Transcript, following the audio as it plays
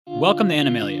Welcome to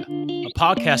Animalia, a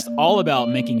podcast all about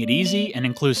making it easy and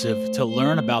inclusive to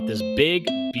learn about this big,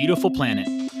 beautiful planet,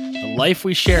 the life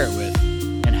we share it with,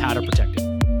 and how to protect it.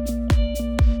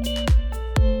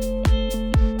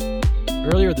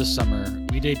 Earlier this summer,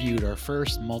 we debuted our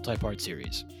first multi-part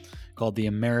series called The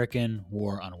American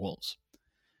War on Wolves.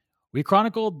 We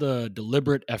chronicled the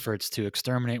deliberate efforts to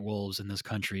exterminate wolves in this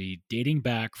country dating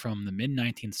back from the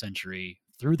mid-19th century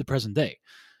through the present day,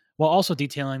 while also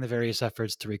detailing the various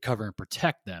efforts to recover and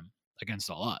protect them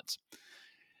against all odds.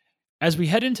 As we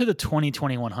head into the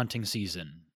 2021 hunting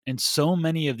season, in so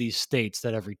many of these states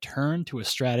that have returned to a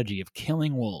strategy of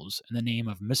killing wolves in the name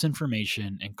of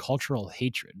misinformation and cultural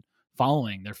hatred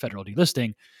following their federal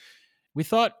delisting, we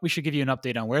thought we should give you an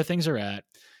update on where things are at,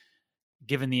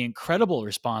 given the incredible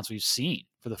response we've seen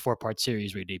for the 4-part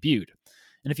series we debuted.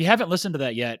 And if you haven't listened to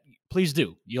that yet, please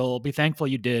do. You'll be thankful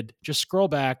you did. Just scroll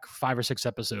back 5 or 6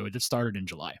 episodes. It started in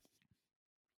July.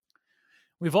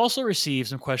 We've also received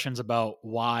some questions about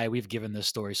why we've given this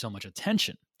story so much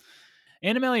attention.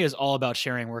 Animalia is all about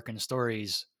sharing work and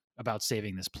stories about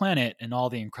saving this planet and all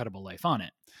the incredible life on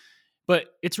it. But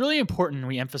it's really important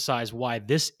we emphasize why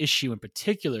this issue in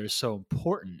particular is so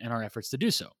important in our efforts to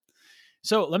do so.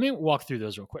 So let me walk through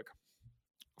those real quick.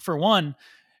 For one,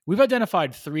 we've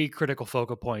identified 3 critical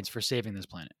focal points for saving this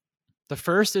planet. The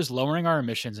first is lowering our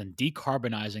emissions and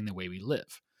decarbonizing the way we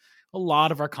live. A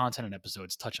lot of our content and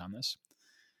episodes touch on this.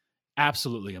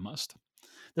 Absolutely a must.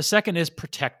 The second is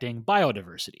protecting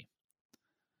biodiversity.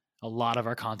 A lot of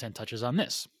our content touches on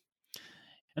this.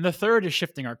 And the third is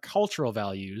shifting our cultural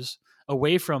values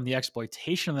away from the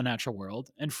exploitation of the natural world,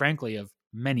 and frankly of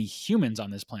many humans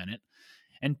on this planet,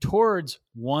 and towards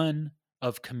one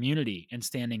of community and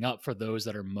standing up for those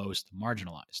that are most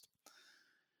marginalized.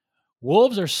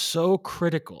 Wolves are so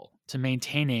critical to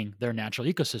maintaining their natural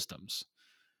ecosystems,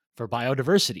 for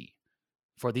biodiversity,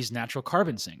 for these natural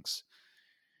carbon sinks.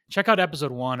 Check out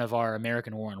episode 1 of our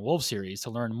American War on Wolves series to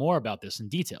learn more about this in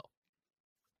detail.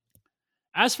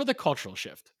 As for the cultural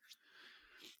shift,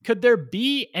 could there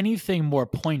be anything more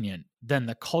poignant than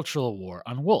the cultural war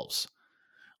on wolves?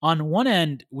 On one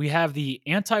end, we have the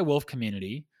anti-wolf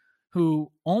community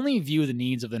who only view the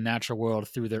needs of the natural world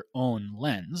through their own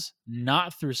lens,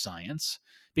 not through science,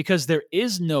 because there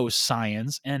is no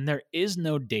science and there is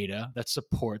no data that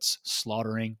supports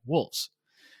slaughtering wolves.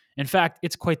 In fact,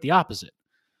 it's quite the opposite.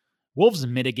 Wolves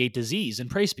mitigate disease in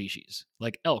prey species,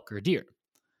 like elk or deer.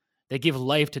 They give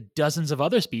life to dozens of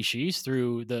other species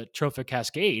through the trophic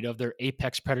cascade of their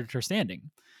apex predator standing.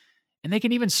 And they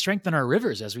can even strengthen our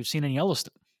rivers, as we've seen in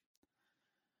Yellowstone.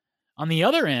 On the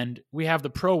other end, we have the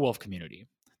pro-wolf community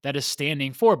that is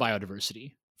standing for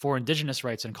biodiversity, for indigenous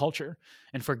rights and culture,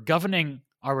 and for governing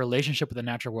our relationship with the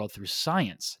natural world through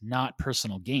science, not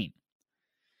personal gain.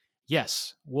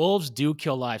 Yes, wolves do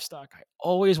kill livestock. I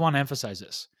always want to emphasize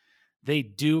this. They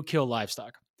do kill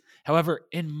livestock. However,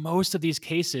 in most of these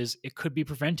cases, it could be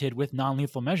prevented with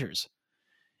non-lethal measures.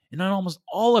 And in almost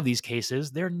all of these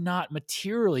cases, they're not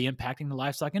materially impacting the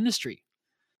livestock industry.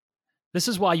 This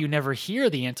is why you never hear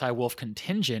the anti-wolf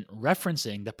contingent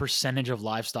referencing the percentage of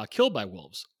livestock killed by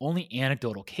wolves, only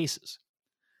anecdotal cases.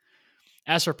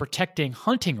 As for protecting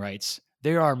hunting rights,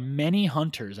 there are many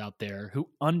hunters out there who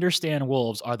understand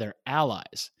wolves are their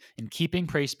allies in keeping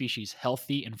prey species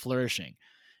healthy and flourishing,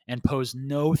 and pose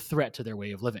no threat to their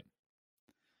way of living.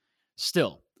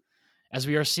 Still, as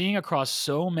we are seeing across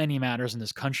so many matters in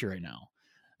this country right now,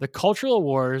 the cultural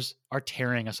wars are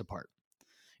tearing us apart.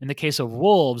 In the case of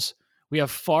wolves, we have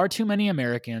far too many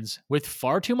Americans with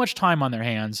far too much time on their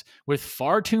hands, with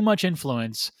far too much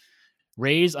influence,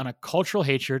 raised on a cultural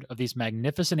hatred of these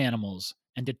magnificent animals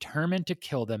and determined to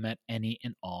kill them at any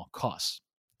and all costs.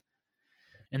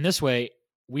 In this way,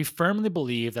 we firmly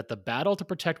believe that the battle to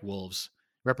protect wolves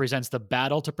represents the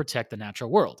battle to protect the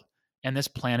natural world and this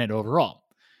planet overall.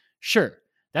 Sure,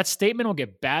 that statement will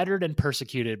get battered and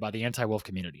persecuted by the anti-wolf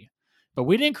community, but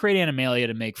we didn't create Animalia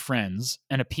to make friends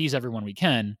and appease everyone we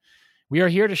can. We are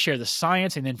here to share the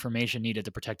science and information needed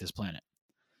to protect this planet.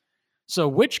 So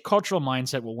which cultural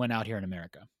mindset will win out here in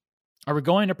America? Are we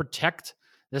going to protect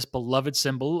this beloved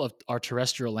symbol of our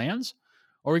terrestrial lands,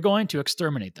 or are we going to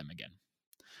exterminate them again?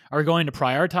 Are we going to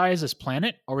prioritize this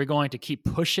planet, or are we going to keep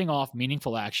pushing off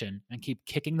meaningful action and keep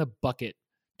kicking the bucket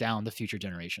down the future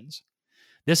generations?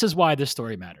 This is why this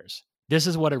story matters. This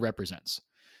is what it represents.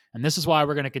 And this is why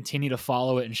we're going to continue to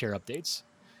follow it and share updates.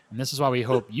 And this is why we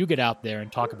hope you get out there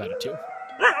and talk about it too.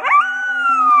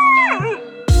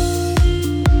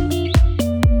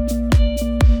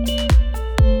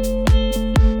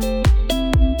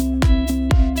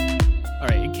 All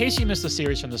right, in case you missed the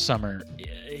series from the summer,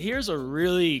 here's a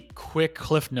really quick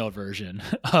Cliff Note version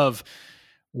of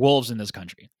wolves in this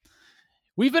country.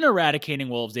 We've been eradicating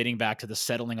wolves dating back to the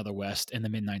settling of the West in the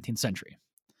mid 19th century.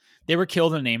 They were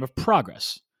killed in the name of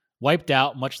progress, wiped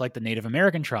out much like the Native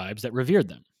American tribes that revered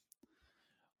them.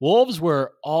 Wolves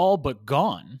were all but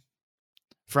gone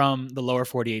from the lower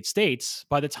 48 states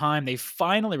by the time they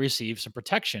finally received some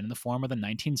protection in the form of the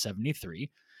 1973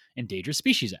 Endangered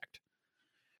Species Act.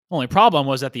 The only problem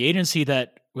was that the agency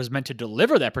that was meant to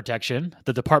deliver that protection,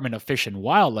 the Department of Fish and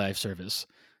Wildlife Service,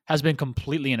 has been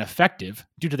completely ineffective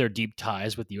due to their deep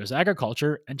ties with U.S.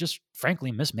 agriculture and just,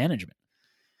 frankly, mismanagement.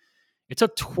 It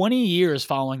took 20 years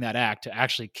following that act to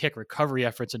actually kick recovery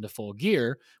efforts into full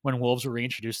gear when wolves were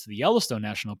reintroduced to the Yellowstone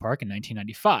National Park in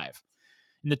 1995.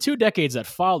 In the 2 decades that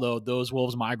followed, those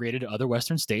wolves migrated to other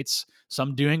Western states,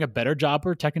 some doing a better job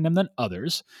protecting them than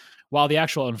others, while the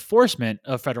actual enforcement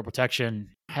of federal protection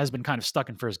has been kind of stuck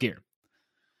in first gear.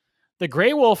 The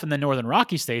gray wolf in the northern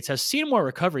Rocky states has seen more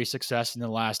recovery success in the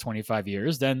last 25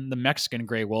 years than the Mexican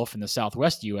gray wolf in the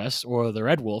southwest U.S. or the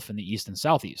red wolf in the east and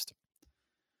southeast.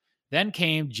 Then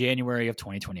came January of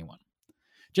 2021.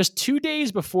 Just 2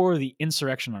 days before the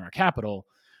insurrection on our capital,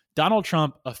 Donald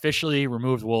Trump officially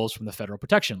removed wolves from the federal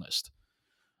protection list.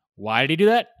 Why did he do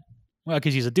that? Well,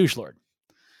 because he's a douche lord.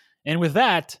 And with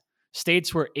that,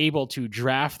 states were able to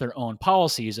draft their own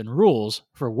policies and rules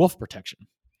for wolf protection.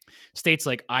 States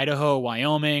like Idaho,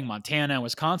 Wyoming, Montana, and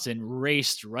Wisconsin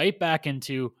raced right back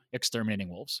into exterminating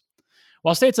wolves,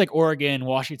 while states like Oregon,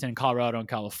 Washington, Colorado, and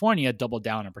California doubled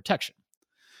down on protection.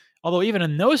 Although even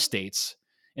in those states,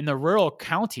 in the rural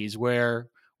counties where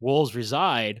wolves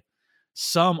reside,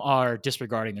 some are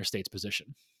disregarding their state's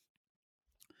position.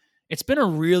 It's been a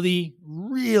really,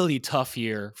 really tough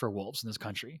year for wolves in this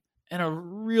country, and a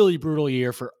really brutal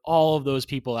year for all of those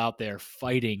people out there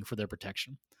fighting for their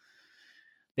protection.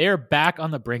 They are back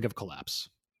on the brink of collapse.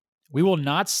 We will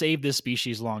not save this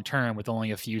species long term with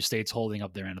only a few states holding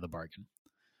up their end of the bargain.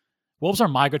 Wolves are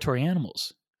migratory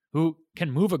animals who can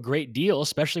move a great deal,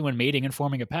 especially when mating and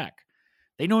forming a pack.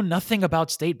 They know nothing about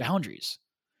state boundaries.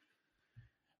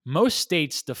 Most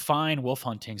states define wolf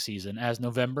hunting season as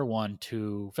November 1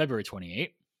 to February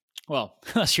 28. Well,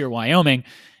 unless you're Wyoming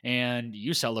and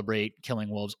you celebrate killing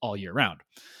wolves all year round.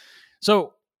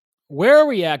 So, where are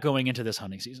we at going into this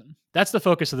hunting season? That's the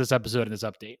focus of this episode and this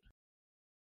update.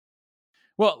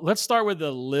 Well, let's start with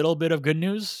a little bit of good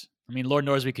news. I mean, Lord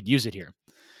knows we could use it here.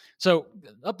 So,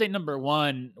 update number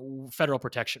 1, federal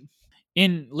protection.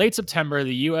 In late September,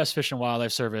 the U.S. Fish and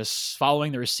Wildlife Service,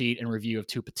 following the receipt and review of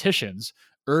 2 petitions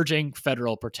urging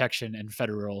federal protection and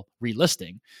federal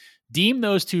relisting, deemed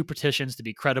those 2 petitions to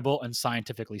be credible and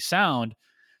scientifically sound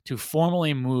to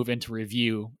formally move into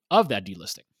review of that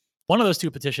delisting. One of those 2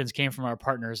 petitions came from our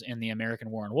partners in the American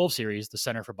War on Wolves series, the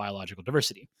Center for Biological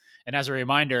Diversity. And as a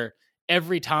reminder,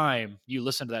 every time you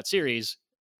listen to that series,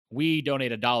 we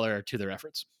donate $1 to their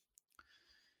efforts.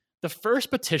 The first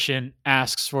petition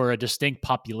asks for a distinct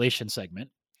population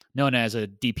segment, known as a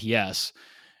DPS,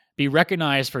 be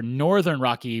recognized for northern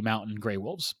Rocky Mountain gray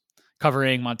wolves,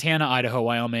 covering Montana, Idaho,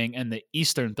 Wyoming, and the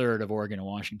eastern third of Oregon and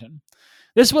Washington.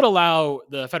 This would allow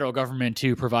the federal government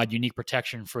to provide unique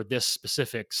protection for this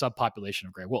specific subpopulation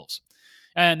of gray wolves.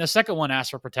 And the second one asks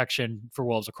for protection for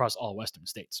wolves across all western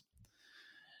states.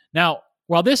 Now,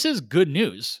 while this is good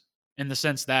news in the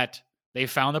sense that they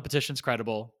found the petitions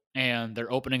credible and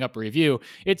they're opening up a review,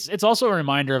 it's also a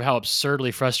reminder of how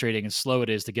absurdly frustrating and slow it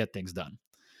is to get things done.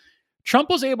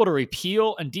 Trump was able to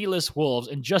repeal and delist wolves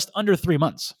in just under 3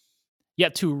 months.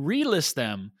 Yet to relist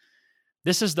them,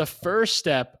 this is the first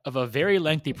step of a very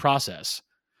lengthy process,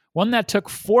 one that took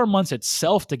 4 months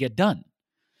itself to get done.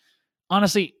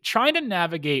 Honestly, trying to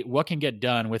navigate what can get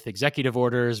done with executive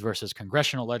orders versus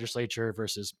congressional legislature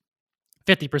versus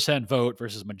 50% vote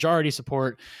versus majority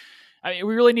support, I mean,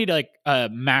 we really need like a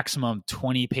maximum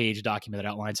 20-page document that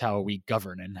outlines how we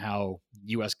govern and how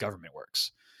U.S. government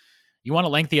works. You want a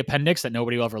lengthy appendix that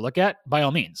nobody will ever look at? By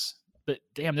all means. But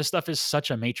damn, this stuff is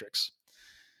such a matrix.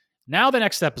 Now the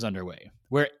next step is underway,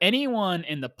 where anyone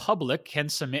in the public can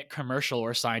submit commercial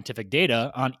or scientific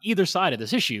data on either side of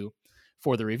this issue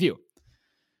for the review.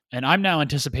 And I'm now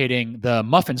anticipating the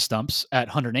Muffin Stumps at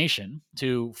Hunter Nation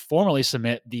to formally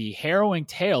submit the harrowing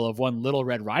tale of one Little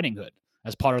Red Riding Hood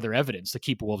as part of their evidence to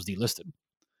keep wolves delisted.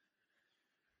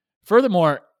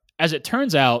 Furthermore, as it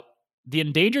turns out, the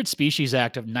Endangered Species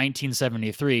Act of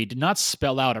 1973 did not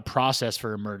spell out a process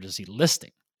for emergency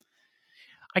listing.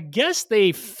 I guess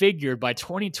they figured by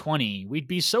 2020 we'd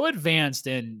be so advanced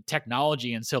in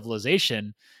technology and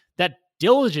civilization that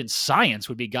diligent science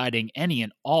would be guiding any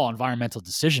and all environmental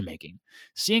decision-making,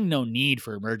 seeing no need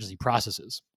for emergency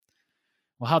processes.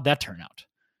 Well, how'd that turn out?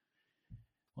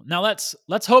 Now let's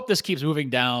hope this keeps moving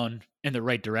down in the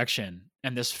right direction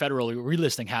and this federal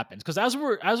relisting happens. Because as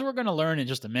we're going to learn in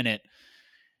just a minute,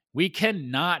 we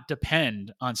cannot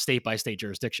depend on state by state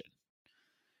jurisdiction.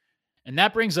 And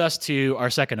that brings us to our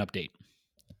second update,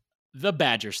 the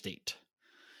Badger State.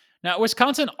 Now,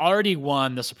 Wisconsin already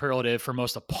won the superlative for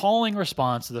most appalling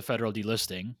response to the federal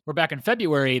delisting, where back in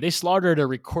February, they slaughtered a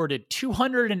recorded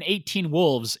 218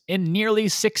 wolves in nearly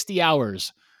 60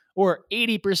 hours, or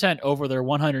 80% over their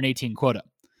 118 quota.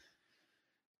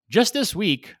 Just this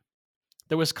week,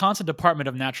 the Wisconsin Department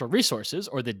of Natural Resources,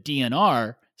 or the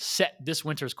DNR, set this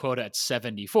winter's quota at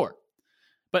 74.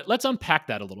 But let's unpack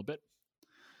that a little bit.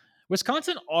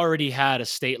 Wisconsin already had a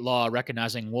state law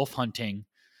recognizing wolf hunting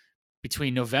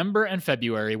between November and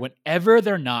February whenever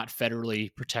they're not federally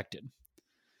protected.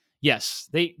 Yes,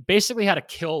 they basically had a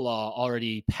kill law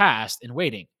already passed and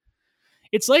waiting.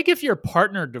 It's like if your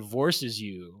partner divorces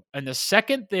you, and the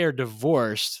second they're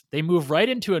divorced, they move right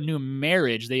into a new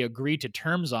marriage they agreed to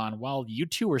terms on while you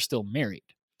two are still married.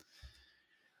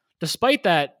 Despite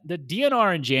that, the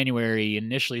DNR in January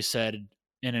initially said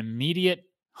an immediate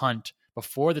hunt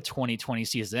before the 2020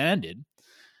 season ended,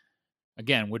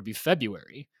 again, would be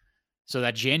February. So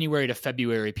that January to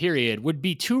February period would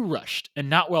be too rushed and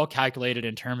not well calculated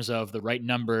in terms of the right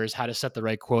numbers, how to set the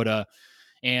right quota.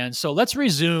 And so let's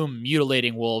resume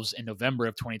mutilating wolves in November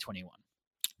of 2021.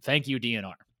 Thank you,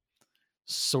 DNR.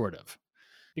 Sort of.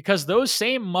 Because those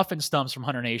same muffin stumps from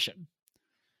Hunter Nation,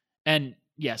 and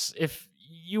yes, if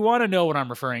you want to know what I'm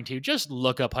referring to, just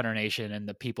look up Hunter Nation and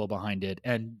the people behind it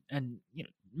and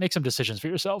make some decisions for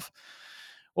yourself.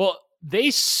 Well,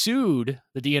 they sued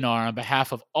the DNR on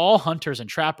behalf of all hunters and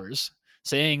trappers,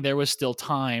 saying there was still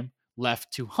time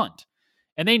left to hunt,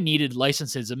 and they needed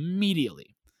licenses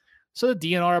immediately. So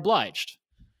the DNR obliged,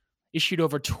 issued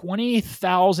over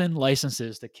 20,000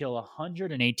 licenses to kill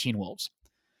 118 wolves.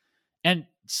 And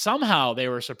somehow they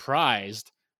were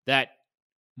surprised that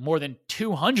more than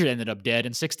 200 ended up dead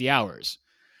in 60 hours.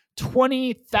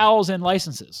 20,000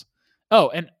 licenses. Oh,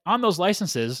 and on those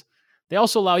licenses, they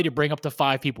also allow you to bring up to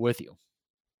 5 people with you.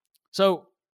 So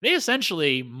they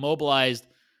essentially mobilized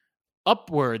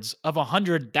upwards of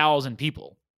 100,000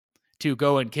 people to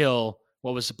go and kill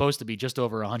what was supposed to be just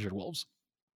over 100 wolves.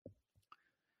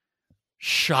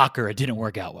 Shocker, it didn't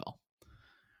work out well.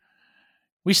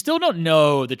 We still don't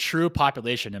know the true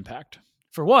population impact.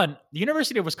 For one, the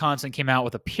University of Wisconsin came out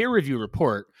with a peer-reviewed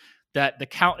report that the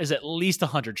count is at least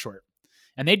 100 short,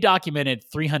 and they documented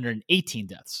 318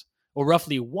 deaths, or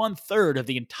roughly 1/3 of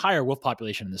the entire wolf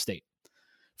population in the state.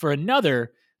 For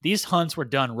another, these hunts were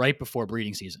done right before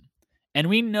breeding season, and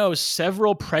we know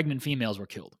several pregnant females were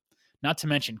killed, not to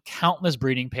mention countless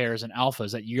breeding pairs and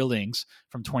alphas that yearlings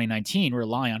from 2019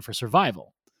 rely on for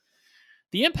survival.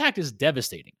 The impact is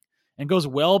devastating and goes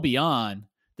well beyond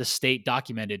the state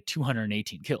documented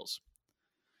 218 kills.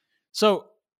 So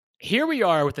here we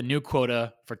are with the new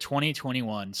quota for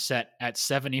 2021 set at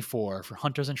 74 for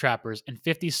hunters and trappers and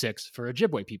 56 for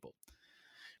Ojibwe people.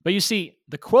 But you see,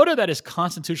 the quota that is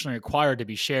constitutionally required to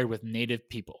be shared with Native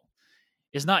people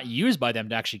is not used by them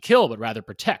to actually kill, but rather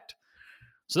protect.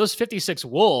 So those 56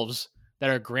 wolves that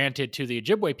are granted to the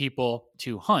Ojibwe people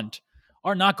to hunt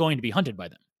are not going to be hunted by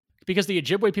them, because the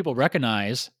Ojibwe people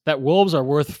recognize that wolves are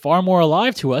worth far more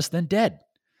alive to us than dead.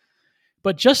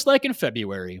 But just like in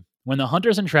February, when the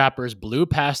hunters and trappers blew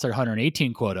past their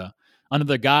 118 quota under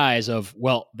the guise of,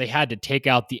 well, they had to take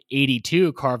out the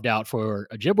 82 carved out for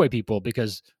Ojibwe people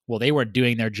because, well, they weren't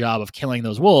doing their job of killing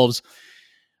those wolves,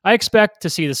 I expect to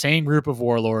see the same group of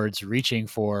warlords reaching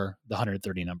for the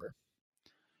 130 number.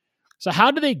 So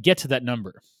how do they get to that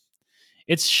number?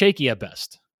 It's shaky at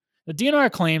best. The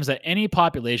DNR claims that any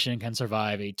population can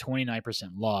survive a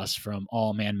 29% loss from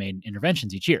all man-made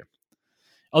interventions each year,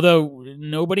 although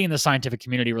nobody in the scientific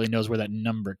community really knows where that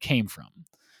number came from.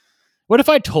 What if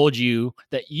I told you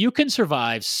that you can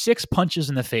survive 6 punches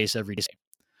in the face every day?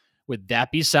 Would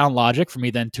that be sound logic for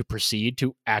me then to proceed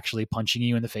to actually punching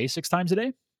you in the face 6 times a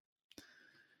day?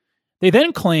 They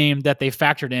then claimed that they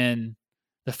factored in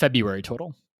the February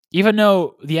total, even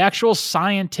though the actual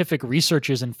scientific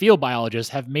researchers and field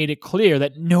biologists have made it clear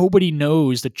that nobody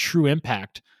knows the true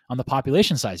impact on the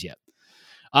population size yet.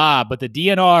 But the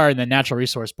DNR and the Natural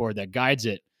Resource Board that guides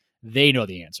it, they know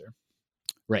the answer.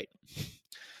 Right.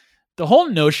 The whole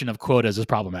notion of quotas is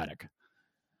problematic.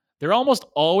 They're almost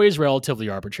always relatively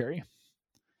arbitrary.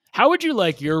 How would you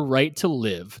like your right to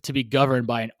live to be governed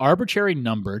by an arbitrary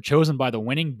number chosen by the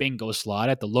winning bingo slot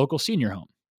at the local senior home?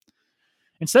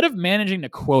 Instead of managing the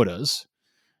quotas,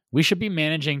 we should be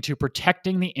managing to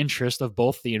protecting the interest of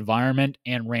both the environment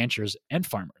and ranchers and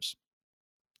farmers.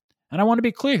 And I want to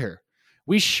be clear here.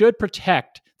 We should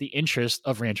protect the interests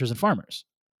of ranchers and farmers.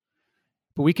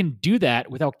 But we can do that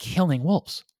without killing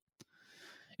wolves.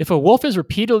 If a wolf is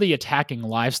repeatedly attacking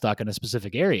livestock in a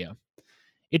specific area,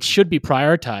 it should be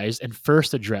prioritized and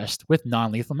first addressed with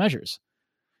non lethal measures,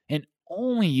 and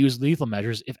only use lethal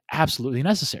measures if absolutely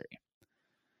necessary.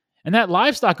 And that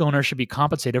livestock owner should be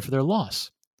compensated for their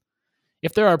loss.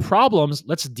 If there are problems,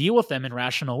 let's deal with them in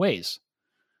rational ways.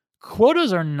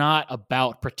 Quotas are not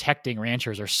about protecting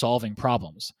ranchers or solving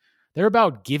problems. They're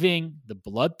about giving the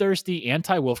bloodthirsty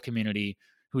anti-wolf community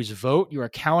whose vote you are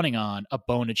counting on a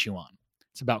bone to chew on.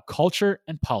 It's about culture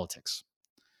and politics.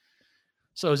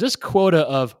 So is this quota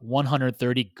of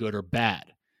 130 good or bad?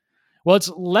 Well, it's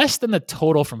less than the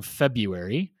total from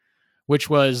February, which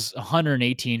was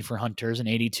 118 for hunters and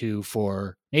 82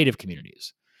 for native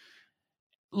communities.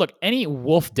 Look, any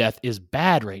wolf death is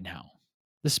bad right now.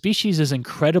 The species is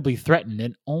incredibly threatened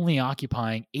and only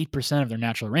occupying 8% of their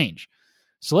natural range.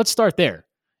 So let's start there.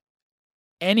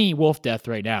 Any wolf death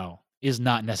right now is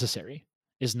not necessary,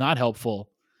 is not helpful,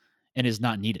 and is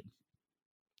not needed.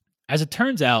 As it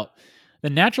turns out, the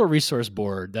Natural Resource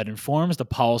Board that informs the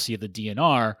policy of the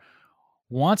DNR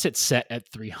wants it set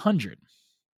at 300.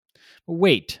 But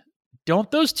wait, don't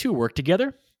those two work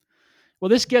together? Well,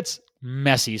 this gets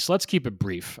messy, so let's keep it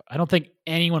brief. I don't think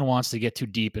anyone wants to get too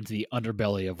deep into the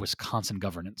underbelly of Wisconsin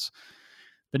governance.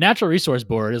 The Natural Resource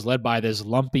Board is led by this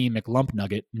lumpy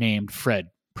McLumpnugget named Fred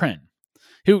Pren,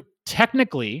 who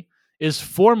technically is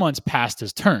 4 months past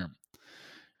his term.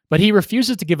 But he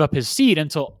refuses to give up his seat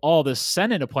until all the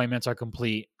Senate appointments are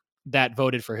complete that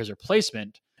voted for his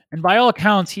replacement. And by all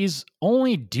accounts, he's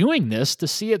only doing this to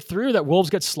see it through that wolves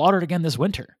get slaughtered again this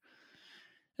winter.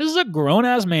 This is a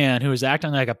grown-ass man who is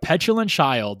acting like a petulant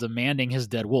child demanding his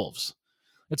dead wolves.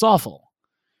 It's awful.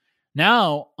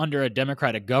 Now, under a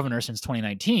Democratic governor since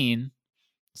 2019,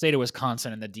 the state of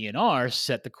Wisconsin and the DNR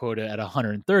set the quota at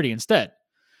 130 instead.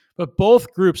 But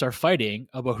both groups are fighting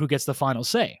about who gets the final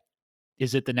say.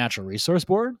 Is it the Natural Resource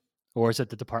Board or is it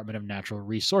the Department of Natural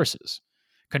Resources?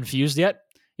 Confused yet?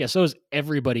 Yeah, so is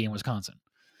everybody in Wisconsin.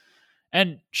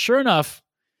 And sure enough,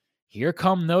 here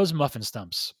come those muffin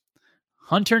stumps.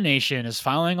 Hunter Nation is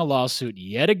filing a lawsuit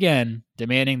yet again,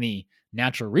 demanding the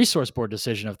Natural Resource Board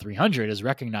decision of 300 is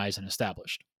recognized and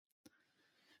established.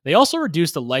 They also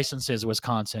reduced the licenses in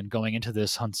Wisconsin going into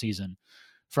this hunt season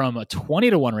from a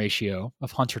 20-to-1 ratio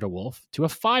of hunter to wolf to a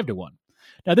 5-to-1.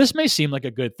 Now, this may seem like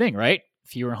a good thing, right?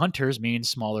 Fewer hunters means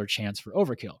smaller chance for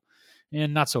overkill,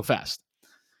 and not so fast.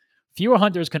 Fewer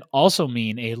hunters can also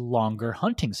mean a longer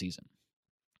hunting season.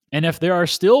 And if there are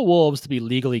still wolves to be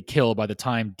legally killed by the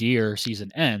time deer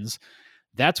season ends,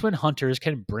 that's when hunters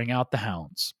can bring out the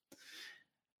hounds.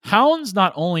 Hounds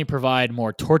not only provide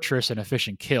more torturous and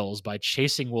efficient kills by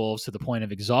chasing wolves to the point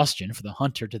of exhaustion for the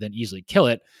hunter to then easily kill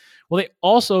it, well, they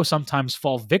also sometimes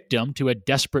fall victim to a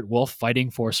desperate wolf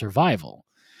fighting for survival.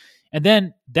 And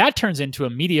then that turns into a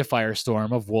media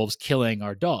firestorm of wolves killing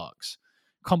our dogs.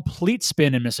 Complete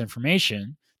spin and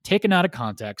misinformation taken out of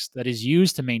context that is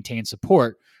used to maintain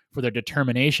support for their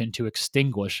determination to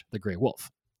extinguish the gray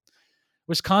wolf.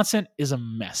 Wisconsin is a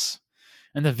mess.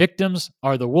 And the victims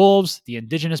are the wolves, the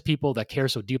indigenous people that care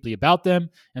so deeply about them,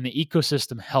 and the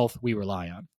ecosystem health we rely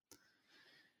on.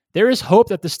 There is hope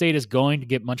that the state is going to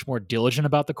get much more diligent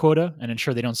about the quota and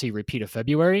ensure they don't see a repeat of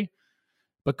February,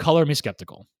 but color me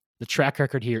skeptical. The track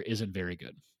record here isn't very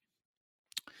good.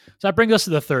 So that brings us to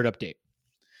the third update.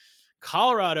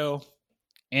 Colorado,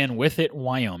 and with it,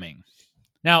 Wyoming.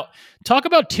 Now, talk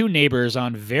about two neighbors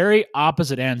on very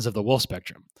opposite ends of the wolf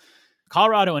spectrum.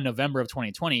 Colorado in November of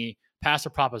 2020 passed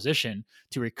a proposition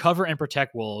to recover and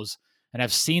protect wolves and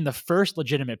have seen the first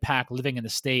legitimate pack living in the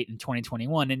state in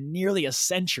 2021 in nearly a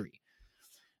century.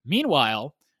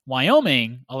 Meanwhile,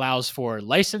 Wyoming allows for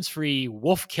license-free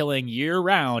wolf killing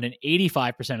year-round in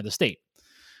 85% of the state,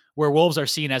 where wolves are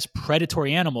seen as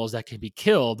predatory animals that can be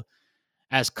killed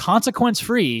as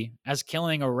consequence-free as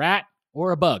killing a rat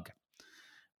or a bug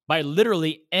by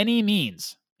literally any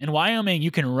means. In Wyoming,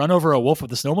 you can run over a wolf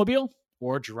with a snowmobile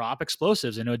or drop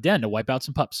explosives into a den to wipe out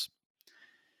some pups.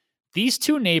 These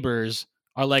two neighbors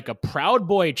are like a Proud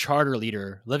Boy charter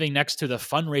leader living next to the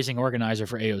fundraising organizer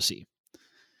for AOC.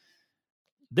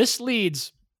 This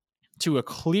leads to a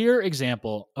clear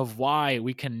example of why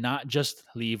we cannot just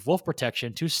leave wolf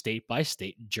protection to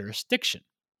state-by-state jurisdiction.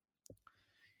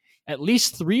 At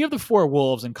least 3 of the 4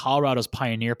 wolves in Colorado's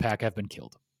Pioneer Pack have been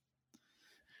killed.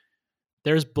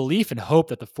 There's belief and hope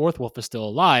that the 4th wolf is still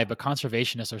alive, but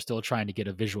conservationists are still trying to get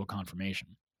a visual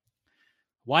confirmation.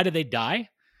 Why did they die?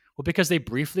 Well, because they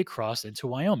briefly crossed into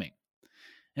Wyoming.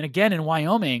 And again, in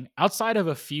Wyoming, outside of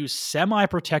a few semi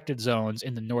protected zones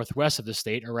in the northwest of the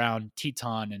state around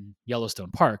Teton and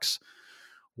Yellowstone parks,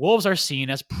 wolves are seen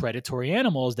as predatory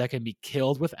animals that can be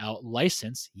killed without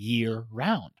license year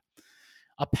round.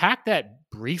 A pack that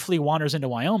briefly wanders into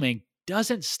Wyoming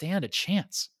doesn't stand a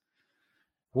chance.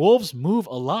 Wolves move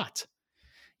a lot.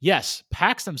 Yes,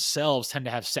 packs themselves tend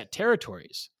to have set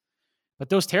territories, but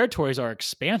those territories are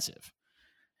expansive.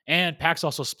 And packs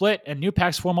also split, and new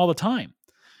packs form all the time.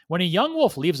 When a young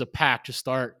wolf leaves a pack to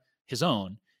start his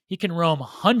own, he can roam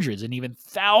hundreds and even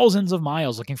thousands of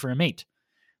miles looking for a mate.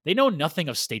 They know nothing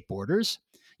of state borders.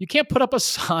 You can't put up a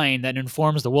sign that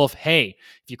informs the wolf, hey,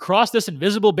 if you cross this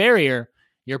invisible barrier,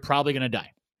 you're probably going to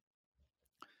die.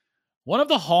 One of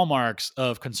the hallmarks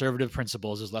of conservative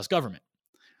principles is less government,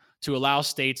 to allow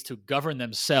states to govern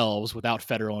themselves without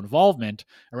federal involvement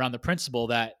around the principle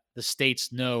that the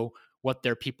states know what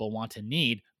their people want and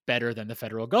need better than the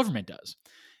federal government does.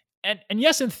 And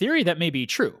yes, in theory, that may be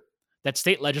true, that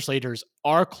state legislators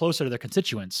are closer to their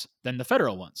constituents than the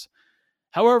federal ones.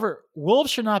 However,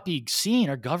 wolves should not be seen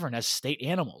or governed as state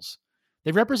animals.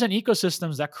 They represent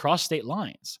ecosystems that cross state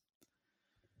lines.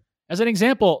 As an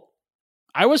example,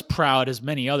 I was proud, as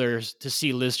many others, to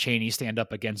see Liz Cheney stand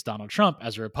up against Donald Trump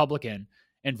as a Republican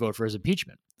and vote for his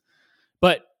impeachment.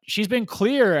 But she's been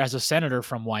clear as a senator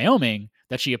from Wyoming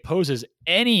that she opposes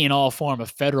any and all form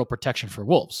of federal protection for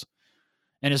wolves,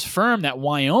 and is firm that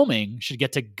Wyoming should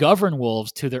get to govern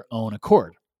wolves to their own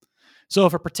accord. So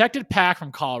if a protected pack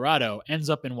from Colorado ends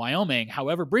up in Wyoming,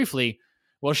 however briefly,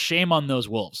 well, shame on those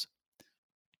wolves.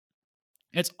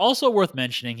 It's also worth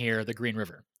mentioning here the Green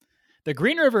River. The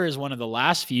Green River is one of the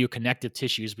last few connective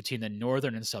tissues between the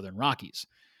northern and southern Rockies.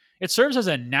 It serves as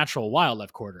a natural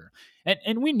wildlife corridor,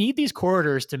 and we need these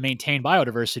corridors to maintain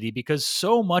biodiversity because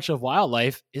so much of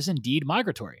wildlife is indeed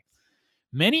migratory.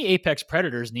 Many apex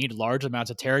predators need large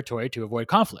amounts of territory to avoid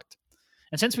conflict.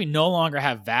 And since we no longer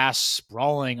have vast,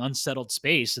 sprawling, unsettled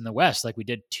space in the West like we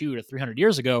did 200 to 300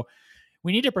 years ago,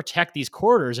 we need to protect these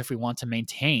corridors if we want to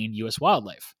maintain U.S.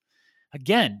 wildlife.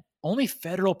 Again, only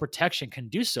federal protection can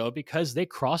do so because they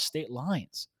cross state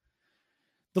lines.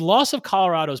 The loss of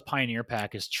Colorado's Pioneer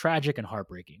Pack is tragic and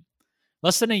heartbreaking.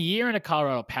 Less than a year into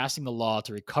Colorado passing the law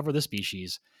to recover the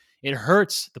species, it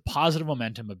hurts the positive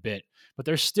momentum a bit, but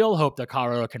there's still hope that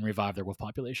Colorado can revive their wolf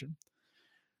population.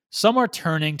 Some are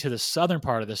turning to the southern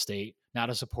part of the state now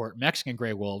to support Mexican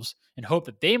gray wolves and hope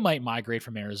that they might migrate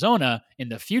from Arizona in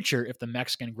the future if the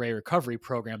Mexican gray recovery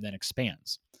program then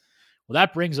expands. Well,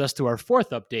 that brings us to our fourth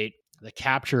update, the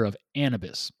capture of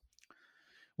Anubis.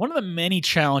 One of the many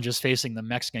challenges facing the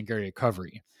Mexican gray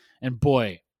recovery, and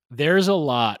boy, there's a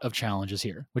lot of challenges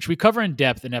here, which we cover in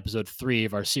depth in episode 3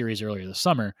 of our series earlier this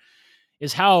summer,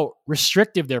 is how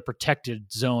restrictive their protected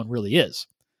zone really is.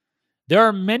 There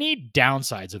are many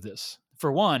downsides of this.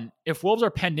 For one, if wolves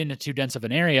are penned into too dense of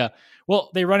an area, well,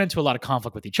 they run into a lot of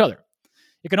conflict with each other.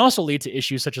 It can also lead to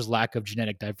issues such as lack of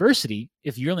genetic diversity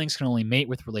if yearlings can only mate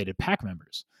with related pack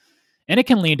members. And it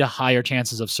can lead to higher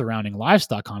chances of surrounding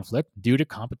livestock conflict due to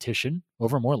competition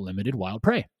over more limited wild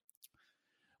prey.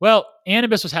 Well,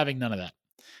 Anubis was having none of that.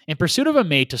 In pursuit of a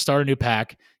mate to start a new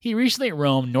pack, he recently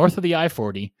roamed north of the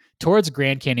I-40 towards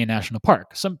Grand Canyon National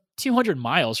Park, some 200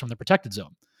 miles from the protected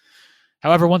zone.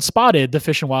 However, once spotted, the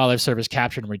Fish and Wildlife Service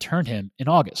captured and returned him in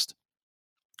August.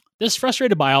 This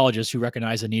frustrated biologists who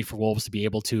recognize the need for wolves to be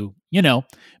able to,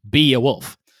 be a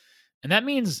wolf. And that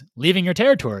means leaving your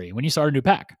territory when you start a new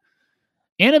pack.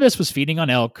 Anubis was feeding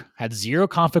on elk, had zero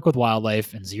conflict with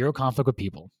wildlife, and zero conflict with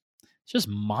people. Just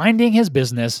minding his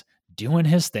business, doing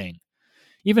his thing.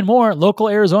 Even more, local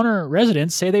Arizona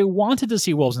residents say they wanted to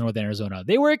see wolves in northern Arizona.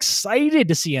 They were excited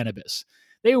to see Anubis.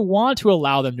 They want to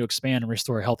allow them to expand and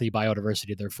restore healthy biodiversity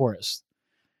to their forests.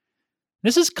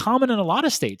 This is common in a lot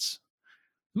of states.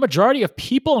 The majority of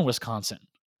people in Wisconsin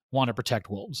want to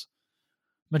protect wolves.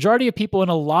 Majority of people in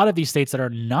a lot of these states that are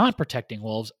not protecting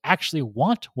wolves actually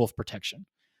want wolf protection.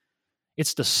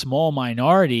 It's the small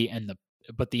minority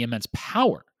but the immense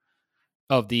power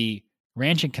of the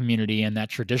ranching community and that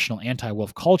traditional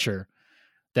anti-wolf culture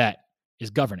that is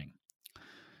governing.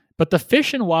 But the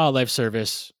Fish and Wildlife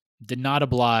Service did not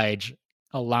oblige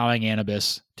allowing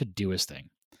Anubis to do his thing.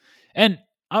 And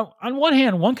on one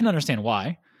hand, one can understand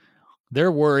why.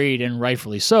 They're worried, and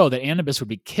rightfully so, that Anubis would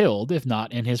be killed if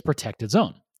not in his protected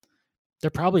zone. They're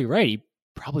probably right. He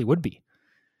probably would be.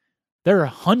 There are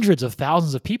hundreds of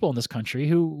thousands of people in this country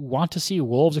who want to see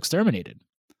wolves exterminated.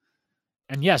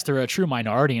 And yes, they're a true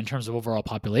minority in terms of overall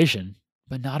population,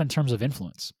 but not in terms of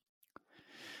influence.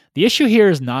 The issue here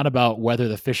is not about whether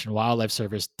the Fish and Wildlife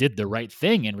Service did the right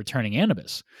thing in returning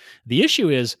Anubis. The issue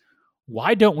is,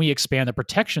 why don't we expand the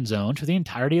protection zone to the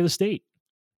entirety of the state?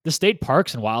 The state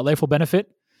parks and wildlife will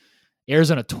benefit.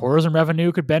 Arizona tourism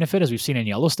revenue could benefit, as we've seen in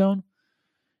Yellowstone.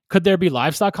 Could there be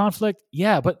livestock conflict?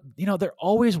 Yeah, but there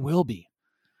always will be.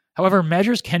 However,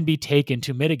 measures can be taken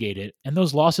to mitigate it, and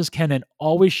those losses can and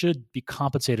always should be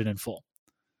compensated in full.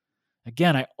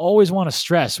 Again, I always want to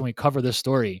stress when we cover this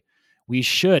story, we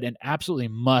should and absolutely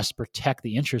must protect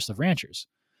the interests of ranchers,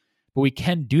 but we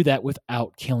can do that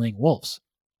without killing wolves.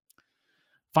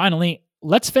 Finally,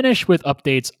 let's finish with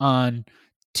updates on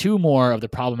two more of the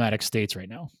problematic states right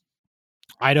now,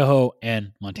 Idaho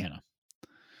and Montana.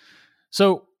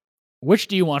 So, which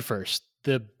do you want first?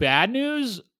 The bad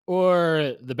news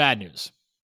or the bad news?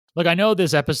 Look, I know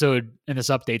this episode and this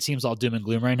update seems all doom and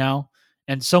gloom right now,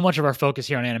 and so much of our focus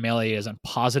here on Animalia is on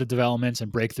positive developments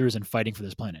and breakthroughs and fighting for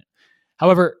this planet.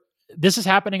 However, this is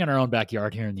happening in our own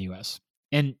backyard here in the US,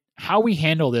 and how we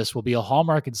handle this will be a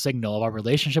hallmark and signal of our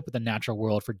relationship with the natural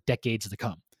world for decades to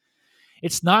come.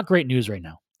 It's not great news right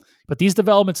now, but these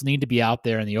developments need to be out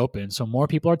there in the open so more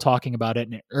people are talking about it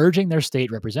and urging their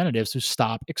state representatives to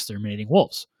stop exterminating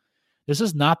wolves. This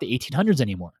is not the 1800s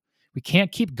anymore. We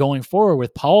can't keep going forward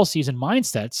with policies and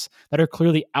mindsets that are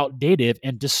clearly outdated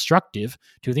and destructive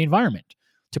to the environment,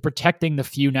 to protecting the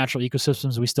few natural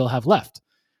ecosystems we still have left.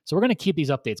 So we're going to keep these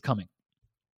updates coming.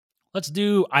 Let's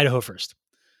do Idaho first.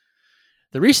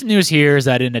 The recent news here is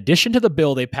that in addition to the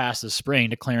bill they passed this spring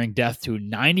declaring death to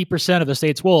 90% of the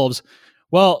state's wolves,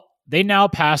 well, they now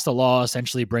passed a law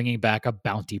essentially bringing back a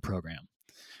bounty program.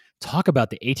 Talk about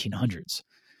the 1800s.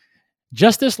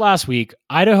 Just this last week,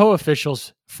 Idaho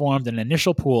officials formed an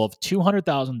initial pool of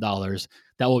 $200,000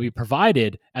 that will be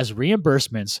provided as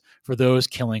reimbursements for those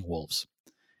killing wolves.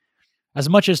 As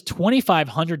much as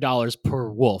 $2,500 per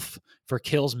wolf for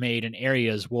kills made in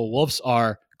areas where wolves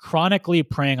are chronically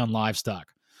preying on livestock.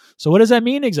 So what does that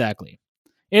mean exactly?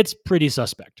 It's pretty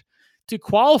suspect. To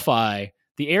qualify,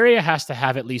 the area has to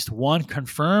have at least one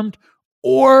confirmed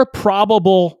or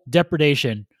probable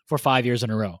depredation for 5 years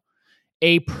in a row.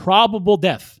 A probable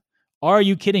death. Are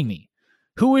you kidding me?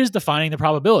 Who is defining the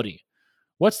probability?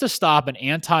 What's to stop an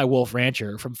anti-wolf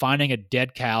rancher from finding a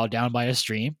dead cow down by a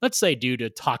stream, let's say due to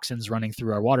toxins running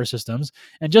through our water systems,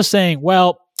 and just saying,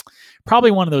 well, probably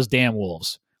one of those damn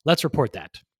wolves. Let's report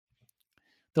that.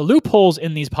 The loopholes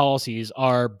in these policies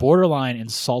are borderline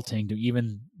insulting to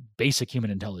even basic human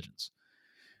intelligence.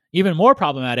 Even more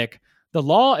problematic, the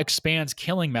law expands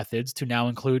killing methods to now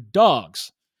include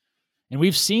dogs. And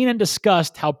we've seen and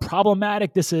discussed how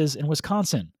problematic this is in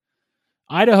Wisconsin.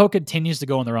 Idaho continues to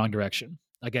go in the wrong direction,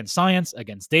 against science,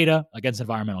 against data, against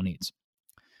environmental needs.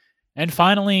 And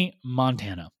finally,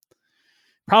 Montana.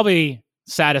 Probably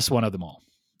saddest one of them all.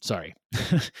 Sorry.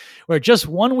 Where just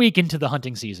 1 week into the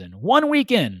hunting season, 1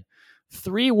 week in,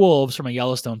 3 wolves from a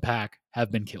Yellowstone pack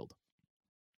have been killed.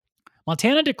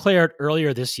 Montana declared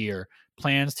earlier this year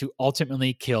plans to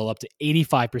ultimately kill up to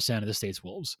 85% of the state's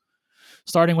wolves,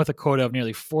 starting with a quota of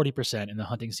nearly 40% in the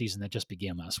hunting season that just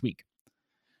began last week.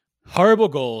 Horrible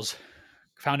goals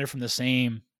founded from the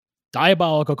same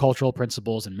diabolical cultural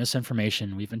principles and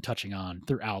misinformation we've been touching on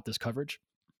throughout this coverage.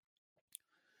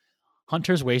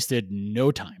 Hunters wasted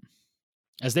no time,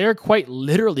 as they are quite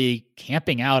literally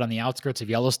camping out on the outskirts of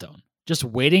Yellowstone, just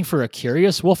waiting for a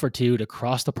curious wolf or two to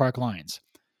cross the park lines.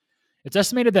 It's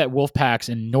estimated that wolf packs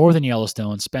in northern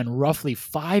Yellowstone spend roughly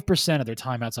 5% of their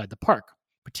time outside the park,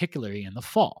 particularly in the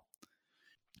fall.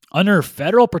 Under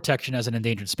federal protection as an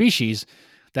endangered species,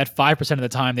 that 5% of the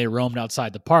time they roamed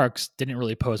outside the parks didn't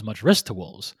really pose much risk to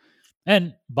wolves,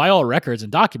 and by all records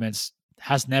and documents,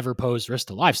 has never posed risk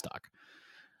to livestock.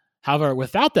 However,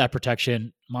 without that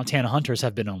protection, Montana hunters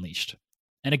have been unleashed.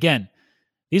 And again,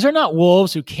 these are not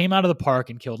wolves who came out of the park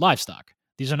and killed livestock.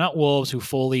 These are not wolves who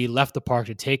fully left the park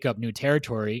to take up new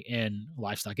territory in a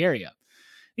livestock area.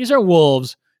 These are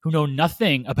wolves who know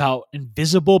nothing about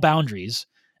invisible boundaries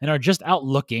and are just out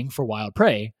looking for wild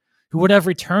prey, who would have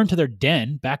returned to their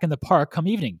den back in the park come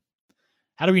evening.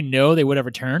 How do we know they would have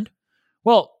returned?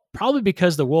 Well, probably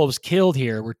because the wolves killed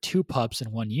here were 2 pups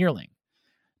and 1 yearling,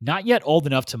 not yet old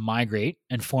enough to migrate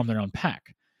and form their own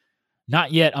pack,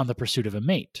 not yet on the pursuit of a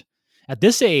mate. At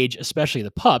this age, especially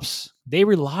the pups, they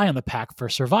rely on the pack for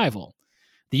survival.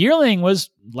 The yearling was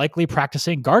likely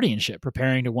practicing guardianship,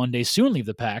 preparing to one day soon leave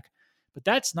the pack, but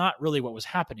that's not really what was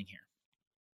happening here.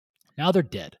 Now they're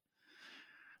dead.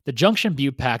 The Junction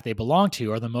Butte pack they belong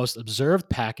to are the most observed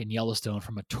pack in Yellowstone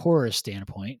from a tourist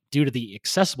standpoint due to the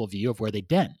accessible view of where they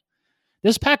den.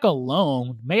 This pack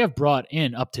alone may have brought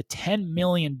in up to $10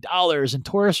 million in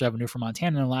tourist revenue for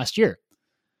Montana in the last year.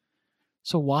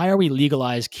 So why are we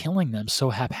legalized killing them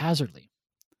so haphazardly?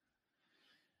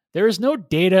 There is no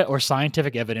data or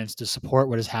scientific evidence to support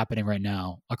what is happening right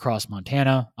now across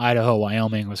Montana, Idaho,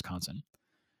 Wyoming, Wisconsin.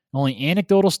 Only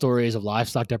anecdotal stories of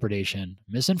livestock depredation,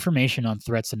 misinformation on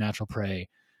threats to natural prey,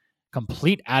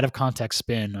 complete out of context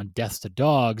spin on deaths to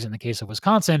dogs in the case of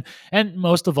Wisconsin, and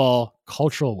most of all,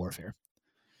 cultural warfare.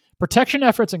 Protection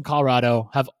efforts in Colorado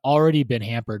have already been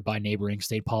hampered by neighboring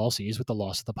state policies with the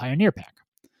loss of the Pioneer Pack.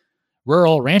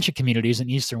 Rural ranching communities in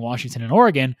eastern Washington and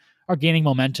Oregon are gaining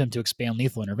momentum to expand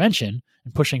lethal intervention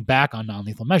and pushing back on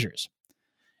non-lethal measures.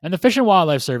 And the Fish and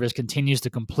Wildlife Service continues to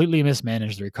completely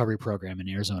mismanage the recovery program in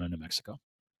Arizona and New Mexico.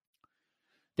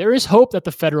 There is hope that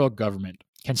the federal government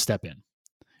can step in.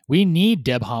 We need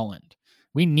Deb Haaland.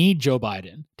 We need Joe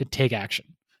Biden to take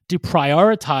action, to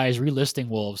prioritize relisting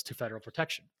wolves to federal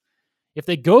protection. If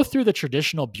they go through the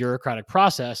traditional bureaucratic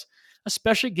process,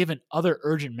 especially given other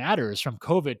urgent matters from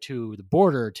COVID to the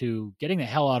border to getting the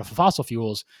hell out of fossil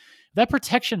fuels, that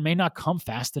protection may not come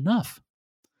fast enough.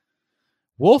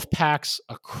 Wolf packs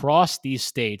across these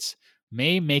states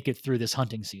may make it through this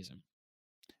hunting season,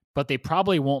 but they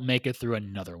probably won't make it through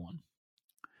another one.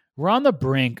 We're on the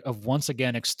brink of once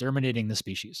again exterminating the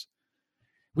species.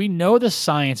 We know the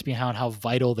science behind how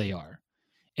vital they are.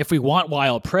 If we want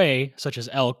wild prey, such as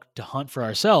elk, to hunt for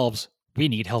ourselves, we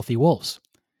need healthy wolves.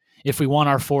 If we want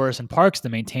our forests and parks to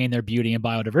maintain their beauty and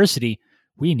biodiversity,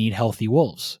 we need healthy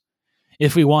wolves.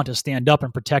 If we want to stand up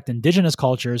and protect indigenous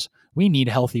cultures, we need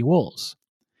healthy wolves.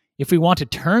 If we want to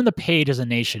turn the page as a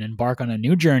nation and embark on a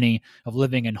new journey of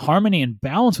living in harmony and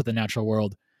balance with the natural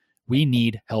world, we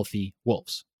need healthy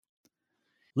wolves.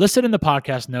 Listed in the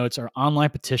podcast notes are online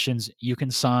petitions you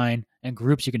can sign and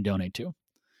groups you can donate to.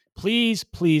 Please,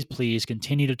 please, please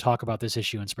continue to talk about this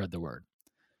issue and spread the word.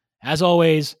 As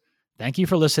always, thank you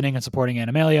for listening and supporting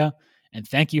Animalia, and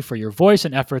thank you for your voice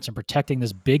and efforts in protecting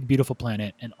this big, beautiful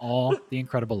planet and all the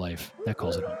incredible life that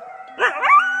calls it home.